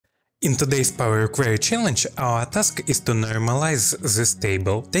In today's Power Query challenge, our task is to normalize this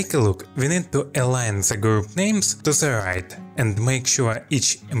table. Take a look, we need to align the group names to the right and make sure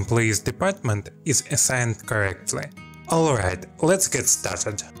each employee's department is assigned correctly. Alright, let's get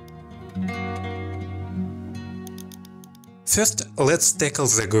started. First, let's tackle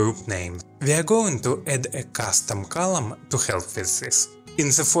the group name. We are going to add a custom column to help with this. In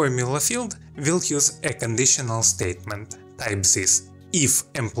the formula field, we'll use a conditional statement. Type this: if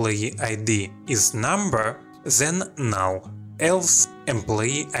employee ID is number, then null, else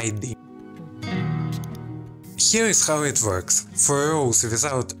employee ID. Here is how it works. For rows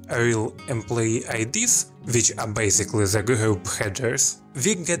without real employee IDs, which are basically the group headers,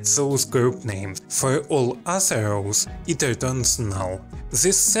 we get those group names. For all other rows, it returns null.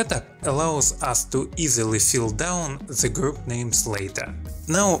 This setup allows us to easily fill down the group names later.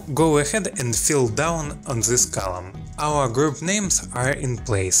 Now go ahead and fill down on this column. Our group names are in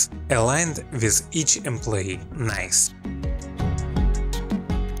place, aligned with each employee. Nice.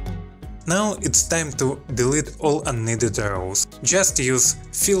 Now it's time to delete all unneeded rows. Just use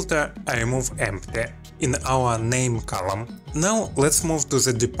filter remove empty in our name column. Now let's move to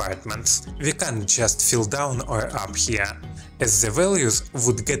the departments. We can't just fill down or up here, as the values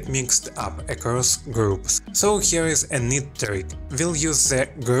would get mixed up across groups. So here is a neat trick. We'll use the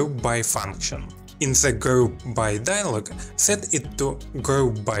group by function. In the group by dialog, set it to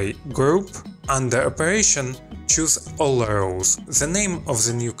group by group. Under operation, choose all rows. The name of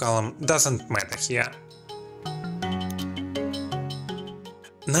the new column doesn't matter here.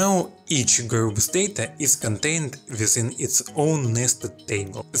 Now each group's data is contained within its own nested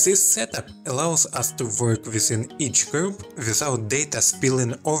table. This setup allows us to work within each group without data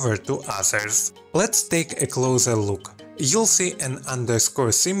spilling over to others. Let's take a closer look. You'll see an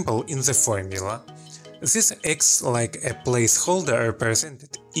underscore symbol in the formula. This acts like a placeholder representing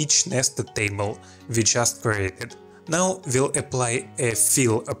each nested table we just created. Now we'll apply a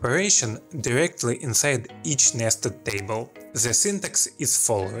fill operation directly inside each nested table. The syntax is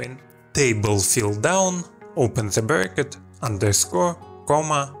following: table fill down, open the bracket, underscore,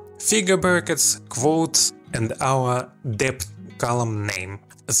 comma, figure brackets, quotes, and our depth column name.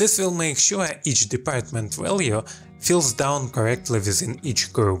 This will make sure each department value fills down correctly within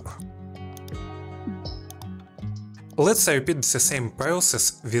each group. Let's repeat the same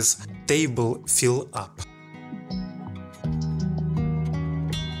process with table fill up.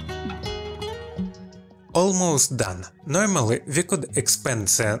 Almost done. Normally we could expand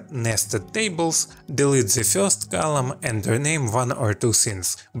the nested tables, delete the first column and rename one or two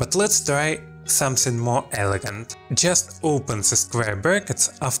things, but let's try something more elegant. Just open the square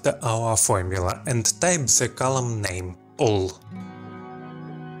brackets after our formula and type the column name, all.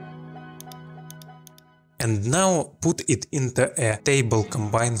 And now put it into a table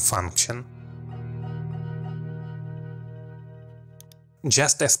combine function.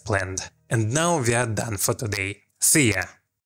 Just as planned. And now we are done for today. See ya!